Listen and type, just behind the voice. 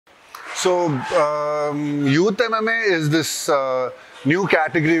Youth MMA is this new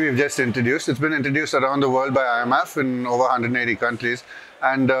category we've just introduced. It's been introduced around the world by IMMAF in over 180 countries.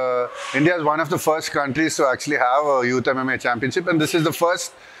 And India is one of the first countries to actually have a Youth MMA Championship. And this is the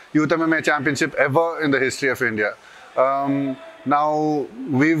first Youth MMA Championship ever in the history of India. Now,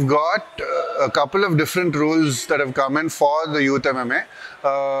 we've got a couple of different rules that have come in for the Youth MMA.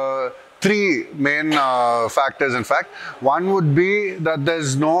 Three main factors, in fact. One would be that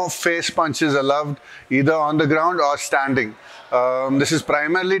there's no face punches allowed either on the ground or standing. This is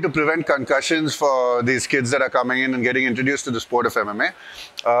primarily to prevent concussions for these kids that are coming in and getting introduced to the sport of MMA.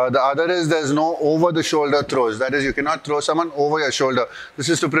 The other is there's no over-the-shoulder throws. That is, you cannot throw someone over your shoulder. This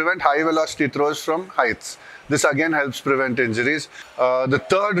is to prevent high-velocity throws from heights. This again helps prevent injuries. The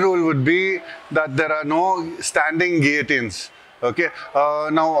third rule would be that there are no standing guillotines. Okay.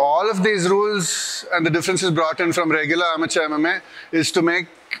 Now, all of these rules and the differences brought in from regular amateur MMA is to make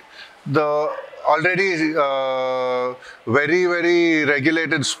the already very, very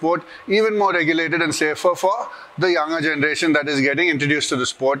regulated sport even more regulated and safer for the younger generation that is getting introduced to the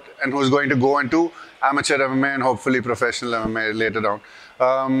sport and who's going to go into amateur MMA and hopefully professional MMA later down.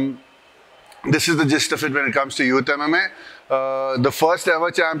 This is the gist of it when it comes to Youth MMA. The first ever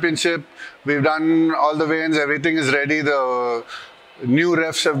championship, we've done all the weigh-ins, everything is ready. The new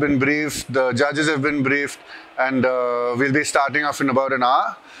refs have been briefed, the judges have been briefed, and we'll be starting off in about an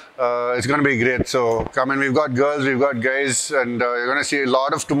hour. It's going to be great. So come in, we've got girls, we've got guys, and you're going to see a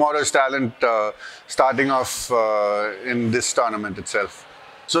lot of tomorrow's talent starting off in this tournament itself.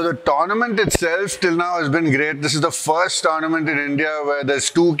 So the tournament itself till now has been great. This is the first tournament in India where there's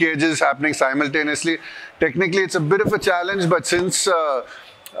two cages happening simultaneously. Technically, it's a bit of a challenge, but since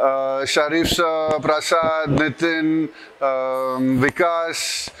Sharif, Prasad, Nitin,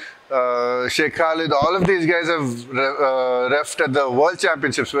 Vikas, Sheikh Khalid, all of these guys have refed at the World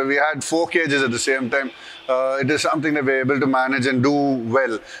Championships where we had 4 cages at the same time. It is something that we're able to manage and do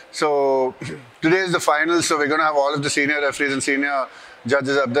well. So today is the final, so we're going to have all of the senior referees and senior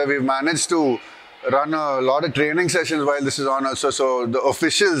judges up there. We've managed to run a lot of training sessions while this is on also. So the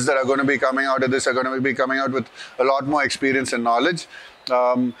officials that are going to be coming out of this are going to be coming out with a lot more experience and knowledge.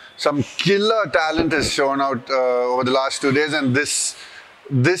 Some killer talent has shown out over the last 2 days, and this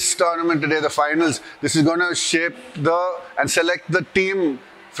tournament today, the finals, this is going to shape and select the team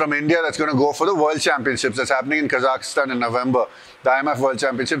from India that's going to go for the World Championships that's happening in Kazakhstan in November, the IMMAF World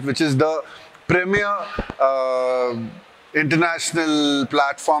Championship, which is the premier international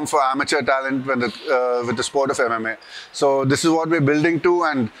platform for amateur talent with the sport of MMA. So this is what we're building to,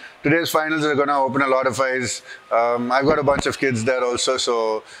 and today's finals are going to open a lot of eyes. I've got a bunch of kids there also,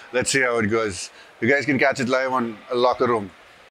 so let's see how it goes. You guys can catch it live on Locker Room.